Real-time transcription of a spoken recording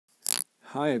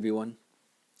Hi everyone,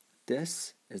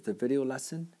 this is the video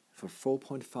lesson for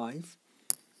 4.5,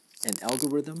 an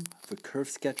algorithm for curve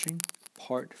sketching,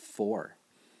 part 4.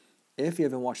 If you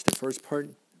haven't watched the first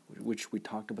part, which we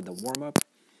talked about the warm-up,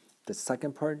 the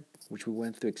second part, which we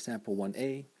went through example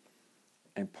 1a,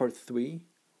 and part 3,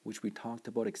 which we talked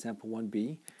about example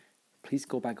 1b, please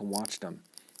go back and watch them.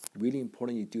 Really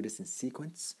important you do this in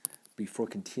sequence before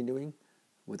continuing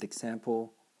with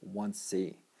example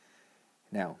 1c.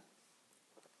 Now,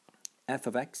 f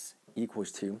of x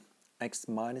equals to x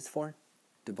minus 4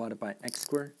 divided by x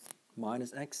squared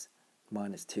minus x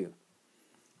minus 2.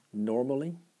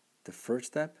 Normally, the first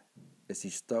step is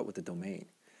you start with the domain.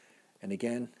 And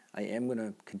again, I am going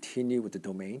to continue with the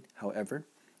domain. However,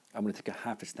 I'm going to take a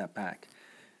half a step back.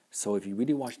 So if you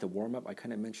really watch the warm-up, I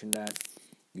kind of mentioned that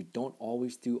you don't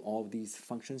always do all of these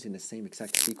functions in the same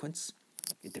exact sequence.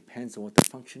 It depends on what the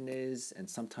function is, and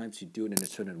sometimes you do it in a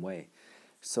certain way.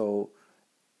 So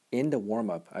in the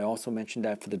warm-up, I also mentioned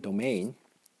that for the domain,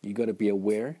 you got to be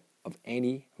aware of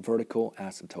any vertical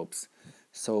asymptotes.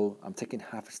 So I'm taking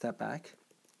half a step back.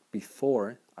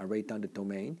 Before I write down the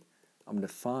domain, I'm going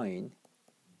to find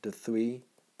the 3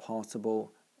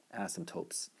 possible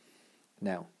asymptotes.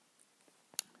 Now,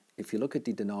 if you look at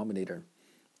the denominator,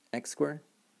 x squared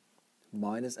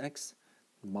minus x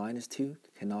minus 2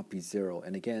 cannot be 0.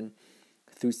 And again,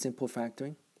 through simple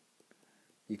factoring,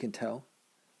 you can tell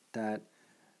that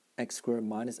x squared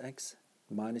minus x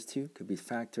minus 2 could be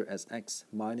factored as x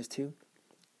minus 2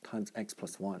 times x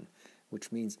plus 1,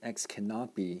 which means x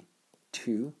cannot be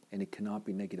 2 and it cannot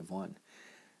be negative 1.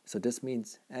 So this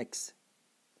means x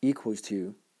equals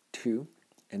to 2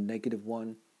 and negative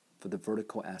 1 for the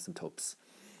vertical asymptotes.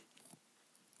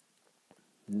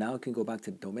 Now we can go back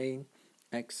to the domain.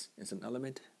 X is an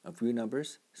element of real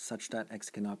numbers such that x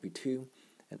cannot be 2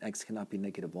 and x cannot be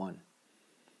negative 1.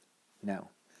 Now,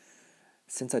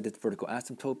 since I did vertical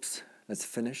asymptotes, let's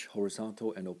finish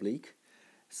horizontal and oblique.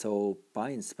 So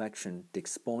by inspection, the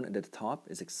exponent at the top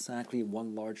is exactly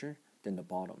 1 larger than the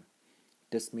bottom.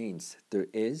 This means there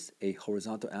is a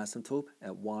horizontal asymptote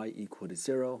at y equal to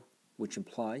 0, which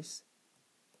implies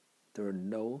there are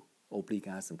no oblique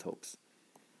asymptotes.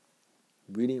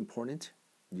 Really important,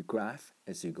 you graph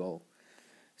as you go.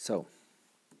 So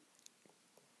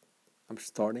I'm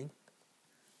starting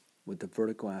with the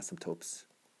vertical asymptotes.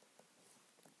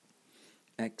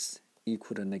 X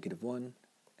equal to negative 1,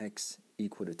 x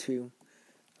equal to 2.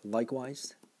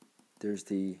 Likewise, there's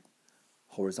the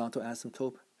horizontal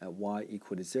asymptote at y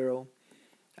equal to 0.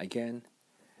 Again,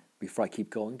 before I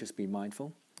keep going, just be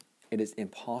mindful. It is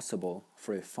impossible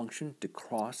for a function to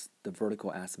cross the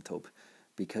vertical asymptote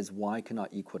because y cannot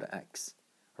equal to x.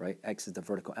 Right? X is the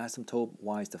vertical asymptote,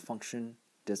 y is the function.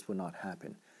 This will not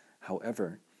happen.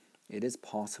 However, it is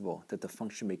possible that the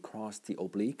function may cross the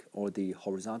oblique or the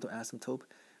horizontal asymptote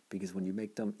because when you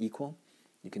make them equal,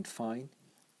 you can find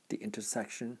the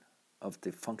intersection of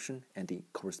the function and the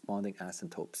corresponding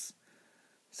asymptotes.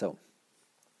 So,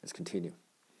 let's continue.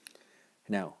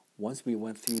 Now, once we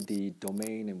went through the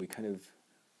domain and we kind of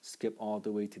skip all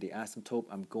the way to the asymptote,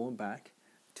 I'm going back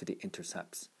to the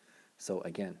intercepts. So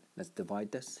again, let's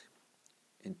divide this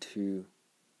into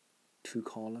 2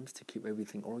 columns to keep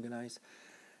everything organized.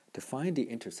 To find the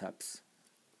intercepts,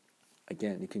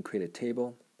 again, you can create a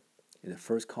table. In the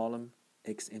first column,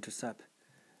 x-intercept.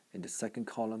 In the second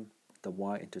column, the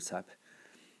y-intercept.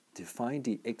 To find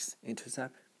the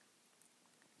x-intercept,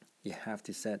 you have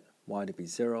to set y to be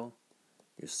 0.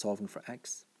 You're solving for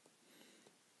x.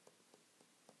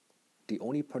 The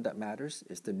only part that matters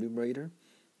is the numerator,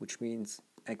 which means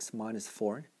x minus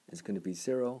 4 is going to be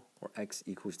 0 or x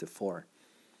equals to 4.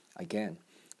 Again,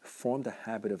 form the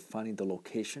habit of finding the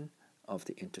location of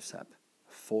the intercept,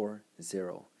 4,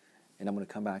 0. And I'm going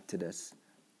to come back to this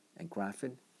and graph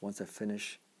it once I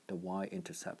finish the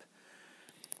y-intercept.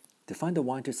 To find the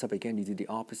y-intercept, again, you do the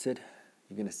opposite.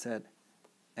 You're going to set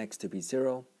x to be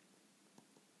 0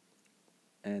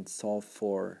 and solve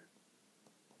for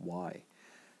y.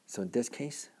 So in this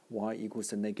case, y equals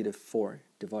to negative 4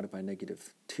 divided by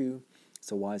negative 2.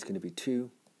 So y is going to be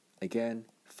 2. Again,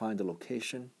 find the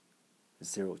location,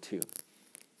 0, 2.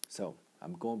 So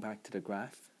I'm going back to the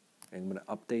graph and I'm going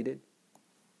to update it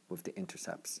with the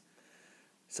intercepts.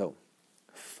 So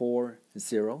 4,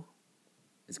 0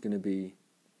 is going to be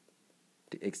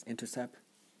the x-intercept,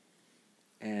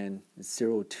 and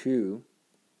 0, 2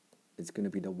 is going to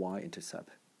be the y-intercept,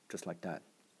 just like that.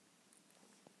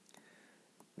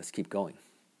 Let's keep going.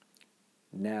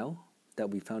 Now that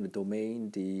we found the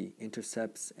domain, the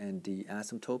intercepts, and the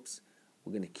asymptotes,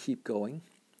 we're going to keep going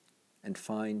and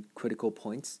find critical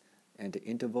points and the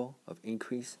interval of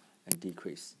increase and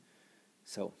decrease.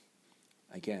 So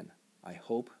again, I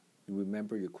hope you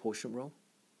remember your quotient rule,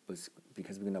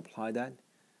 because we're going to apply that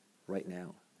right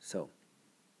now. So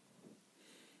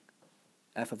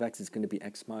f of x is going to be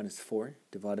x minus 4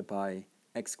 divided by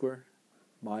x squared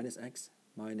minus x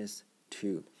minus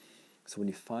 2. So when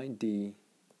you find the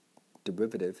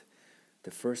derivative,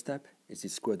 the first step is you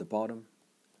square the bottom.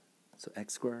 So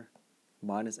x squared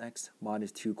minus x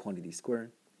minus 2 quantity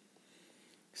squared.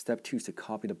 Step 2 is to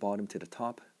copy the bottom to the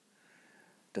top.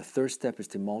 The third step is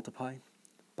to multiply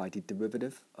by the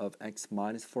derivative of x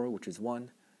minus 4, which is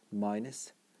 1,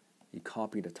 minus, you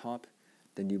copy the top,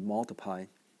 then you multiply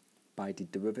by the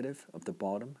derivative of the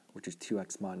bottom, which is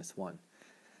 2x minus 1.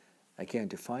 Again,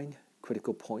 to find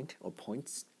critical point or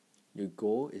points, your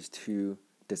goal is to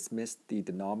dismiss the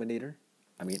denominator.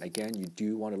 I mean, again, you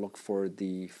do want to look for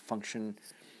the function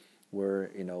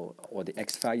where, or the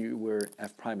x value where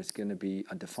f prime is going to be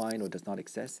undefined or does not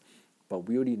exist. But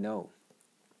we already know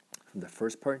from the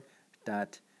first part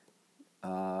that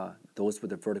those were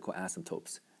the vertical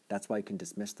asymptotes. That's why you can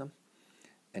dismiss them.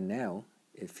 And now,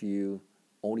 if you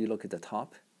only look at the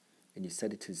top and you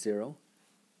set it to 0,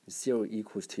 0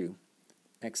 equals to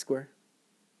x squared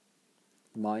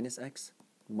minus x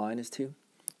minus 2.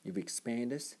 If you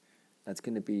expand this, that's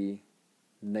going to be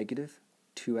negative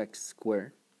 2x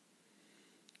squared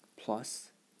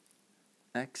plus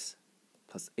x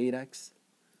plus 8x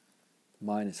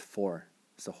minus 4.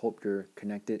 So hope you're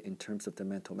connected in terms of the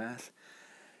mental math.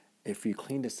 If you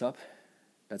clean this up,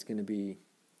 that's going to be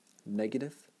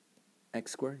negative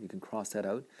x squared. You can cross that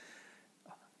out.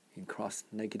 You can cross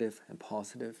negative and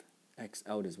positive x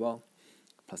out as well.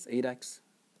 Plus 8x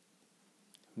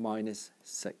minus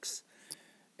 6.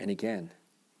 And again,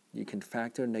 you can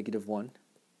factor negative 1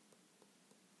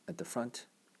 at the front.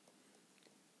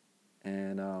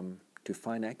 And to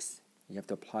find x, you have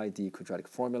to apply the quadratic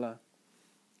formula.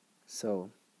 So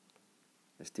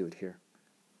let's do it here.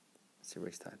 Let's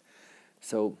erase that.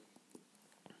 So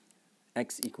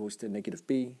x equals to negative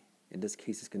b. In this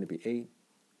case, it's going to be 8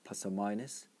 plus or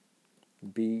minus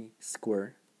b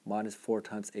squared minus 4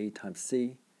 times a times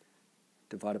c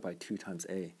divided by 2 times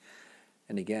a.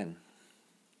 And again,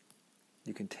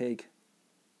 you can take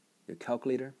your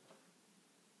calculator.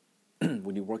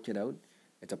 When you work it out,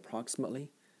 it's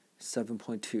approximately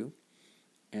 7.2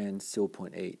 and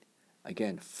 0.8.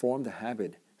 Again, form the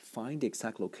habit. Find the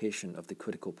exact location of the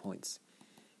critical points.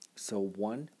 So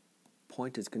one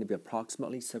point is going to be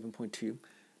approximately 7.2.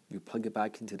 You plug it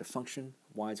back into the function.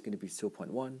 Y is going to be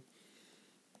 0.1.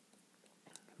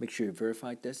 Make sure you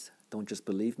verify this. Don't just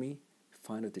believe me.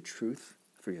 Find out the truth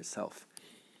for yourself.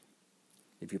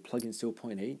 If you plug in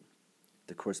 0.8,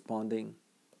 the corresponding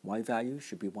y value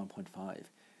should be 1.5.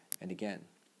 And again,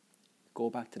 go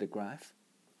back to the graph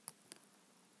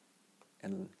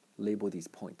and label these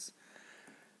points.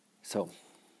 So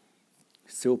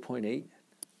 0.8,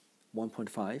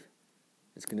 1.5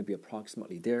 is going to be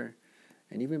approximately there.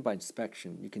 And even by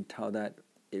inspection, you can tell that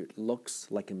it looks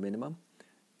like a minimum,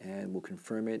 and we'll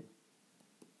confirm it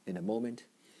in a moment.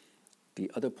 The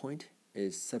other point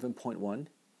is 7.1,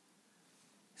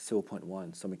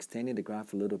 0.1. So I'm extending the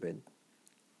graph a little bit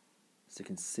so you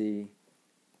can see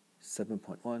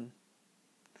 7.1,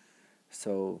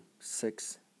 so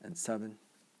 6 and 7.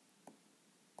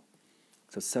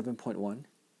 So 7.1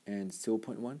 and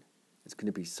 0.1 is going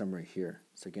to be somewhere here.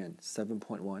 So again,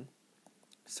 7.1,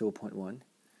 0.1,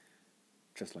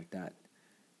 just like that.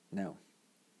 Now,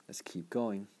 let's keep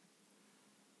going.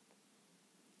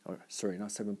 Or sorry, not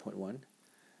 7.1.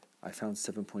 I found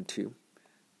 7.2.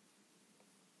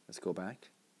 Let's go back.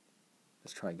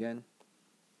 Let's try again.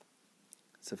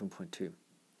 7.2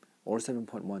 or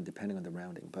 7.1 depending on the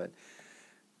rounding, but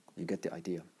you get the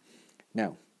idea.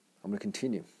 Now, I'm going to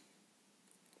continue.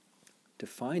 To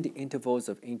find the intervals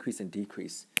of increase and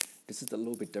decrease, this is a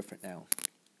little bit different now.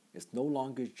 It's no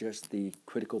longer just the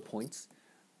critical points.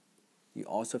 You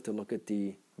also have to look at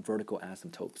the vertical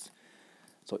asymptotes.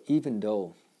 So even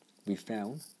though we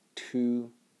found 2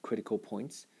 critical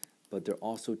points, but there are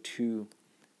also 2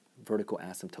 vertical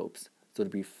asymptotes. So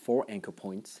there'll be 4 anchor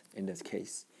points in this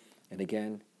case. And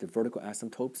again, the vertical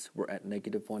asymptotes were at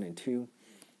 -1 and 2.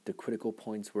 The critical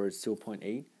points were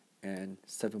 0.8 and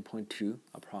 7.2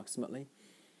 approximately.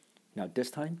 Now this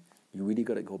time, you really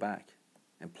got to go back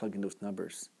and plug in those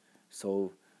numbers.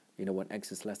 So, when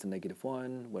x is less than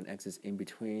 -1, when x is in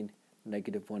between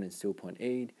 -1 and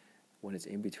 0.8, when it's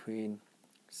in between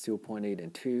 0.8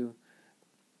 and 2,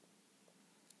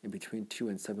 in between 2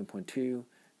 and 7.2,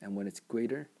 and when it's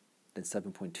greater than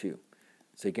 7.2.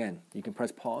 So again, you can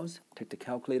press pause, take the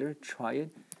calculator, try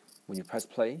it. When you press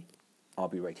play, I'll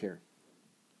be right here.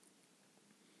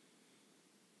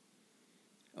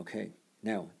 Okay,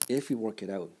 Now, if you work it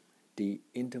out, the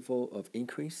interval of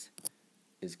increase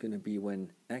is going to be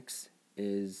when x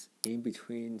is in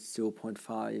between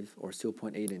 0.5 or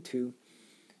 0.8 and 2,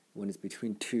 when it's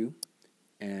between 2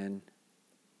 and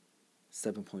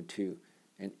 7.2.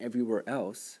 And everywhere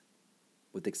else,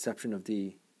 with the exception of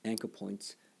the anchor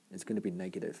points, is going to be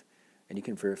negative. And you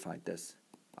can verify this.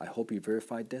 I hope you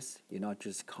verified this. You're not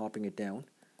just copying it down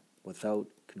without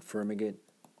confirming it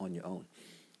on your own.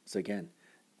 So again,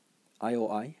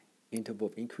 IOI, interval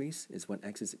of increase, is when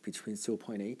x is between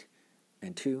 0.8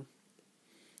 and 2,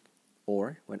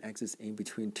 or when x is in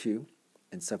between 2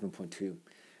 and 7.2.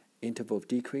 Interval of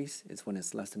decrease is when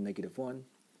it's less than -1.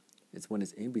 It's when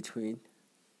it's in between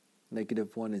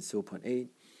 -1 and 0.8,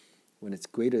 when it's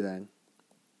greater than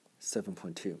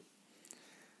 7.2.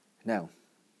 Now,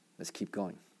 let's keep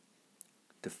going.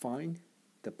 To find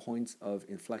the points of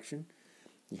inflection,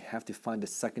 you have to find the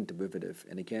second derivative.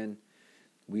 And again,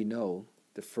 we know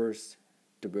the first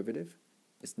derivative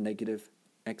is negative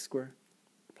x squared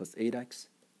plus 8x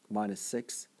minus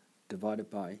 6 divided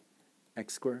by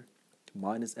x squared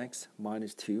minus x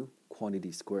minus 2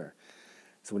 quantity square.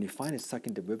 So when you find a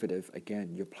second derivative,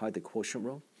 again, you apply the quotient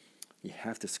rule. You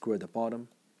have to square the bottom.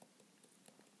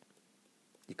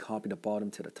 You copy the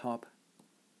bottom to the top.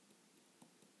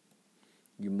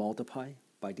 You multiply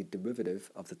by the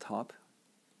derivative of the top,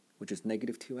 which is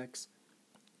negative 2x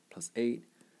plus 8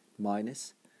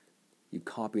 minus, you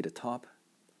copy the top,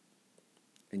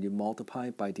 and you multiply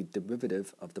by the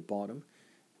derivative of the bottom,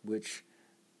 which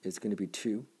is going to be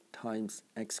 2 times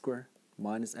x squared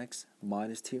minus x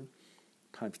minus 2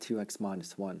 times 2x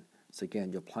minus 1. So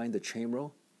again, you're applying the chain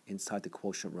rule inside the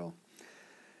quotient rule.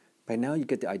 By now you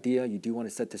get the idea. You do want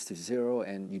to set this to 0,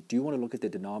 and you do want to look at the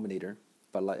denominator.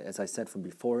 But like, as I said from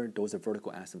before, those are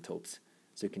vertical asymptotes,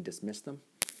 so you can dismiss them.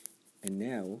 And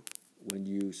now, when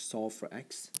you solve for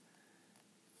x,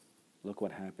 look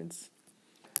what happens.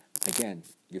 Again,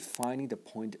 you're finding the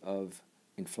point of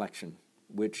inflection,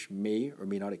 which may or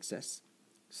may not exist.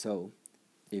 So,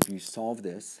 if you solve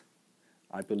this,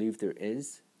 I believe there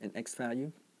is an x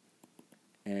value,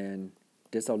 and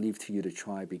this I'll leave to you to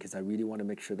try because I really want to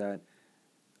make sure that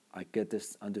I get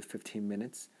this under 15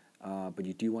 minutes. But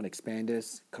you do want to expand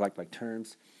this, collect like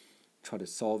terms, try to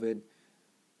solve it.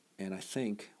 And I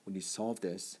think when you solve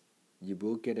this, you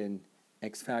will get an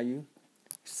x value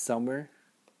somewhere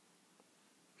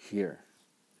here.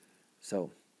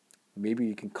 So maybe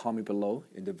you can comment below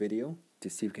in the video to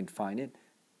see if you can find it,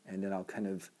 and then I'll kind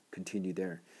of continue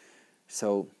there.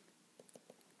 So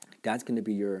that's going to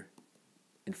be your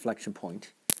inflection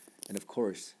point. And of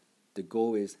course, the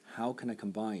goal is how can I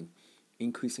combine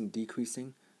increasing,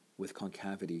 decreasing with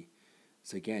concavity.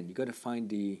 So again, you got to find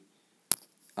the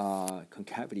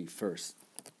concavity first.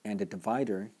 And the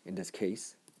divider, in this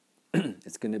case,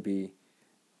 it's going to be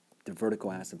the vertical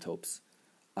asymptotes.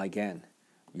 Again,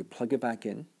 you plug it back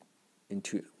in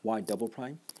into y double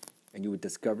prime, and you would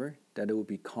discover that it would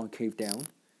be concave down,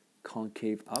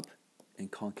 concave up, and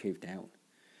concave down.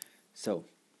 So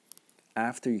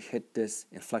after you hit this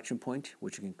inflection point,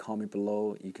 which you can comment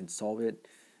below, you can solve it.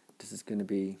 This is going to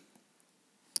be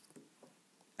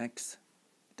x.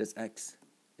 This x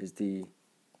is the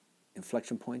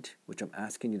inflection point, which I'm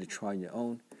asking you to try on your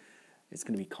own. It's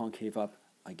going to be concave up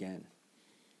again.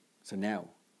 So now,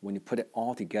 when you put it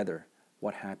all together,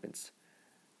 what happens?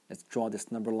 Let's draw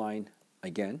this number line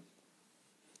again.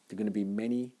 There are going to be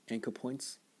many anchor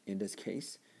points in this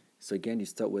case. So again, you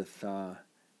start with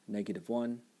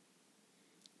 -1.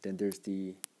 Then there's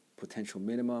the potential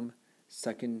minimum,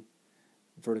 second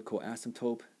vertical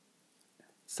asymptote,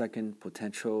 second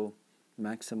potential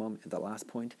maximum at the last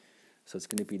point. So it's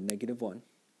going to be -1.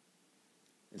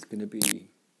 It's going to be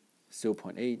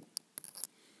 0.8.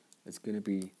 It's going to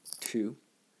be 2.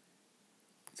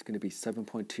 It's going to be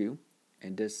 7.2.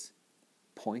 And this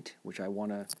point, which I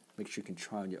want to make sure you can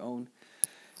try on your own.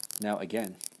 Now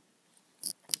again,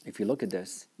 if you look at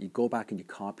this, you go back and you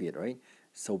copy it, right?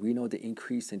 So we know the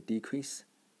increase and decrease,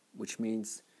 which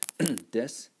means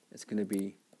this is going to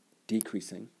be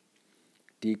decreasing,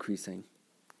 decreasing,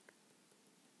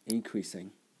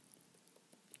 increasing,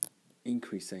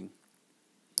 increasing.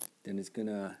 Then it's going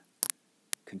to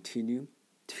continue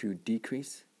to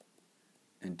decrease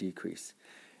and decrease.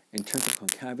 In terms of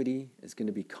concavity, it's going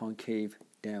to be concave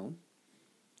down,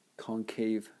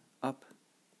 concave up,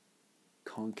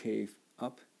 concave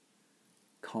up,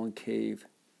 concave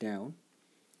down.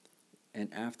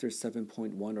 And after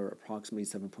 7.1 or approximately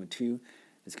 7.2,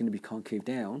 it's going to be concave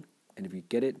down. And if you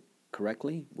get it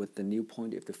correctly with the new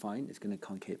point you've defined, it's going to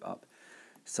concave up.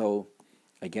 So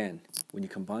again, when you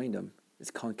combine them,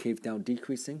 it's concave down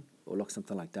decreasing. It will look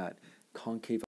something like that. Concave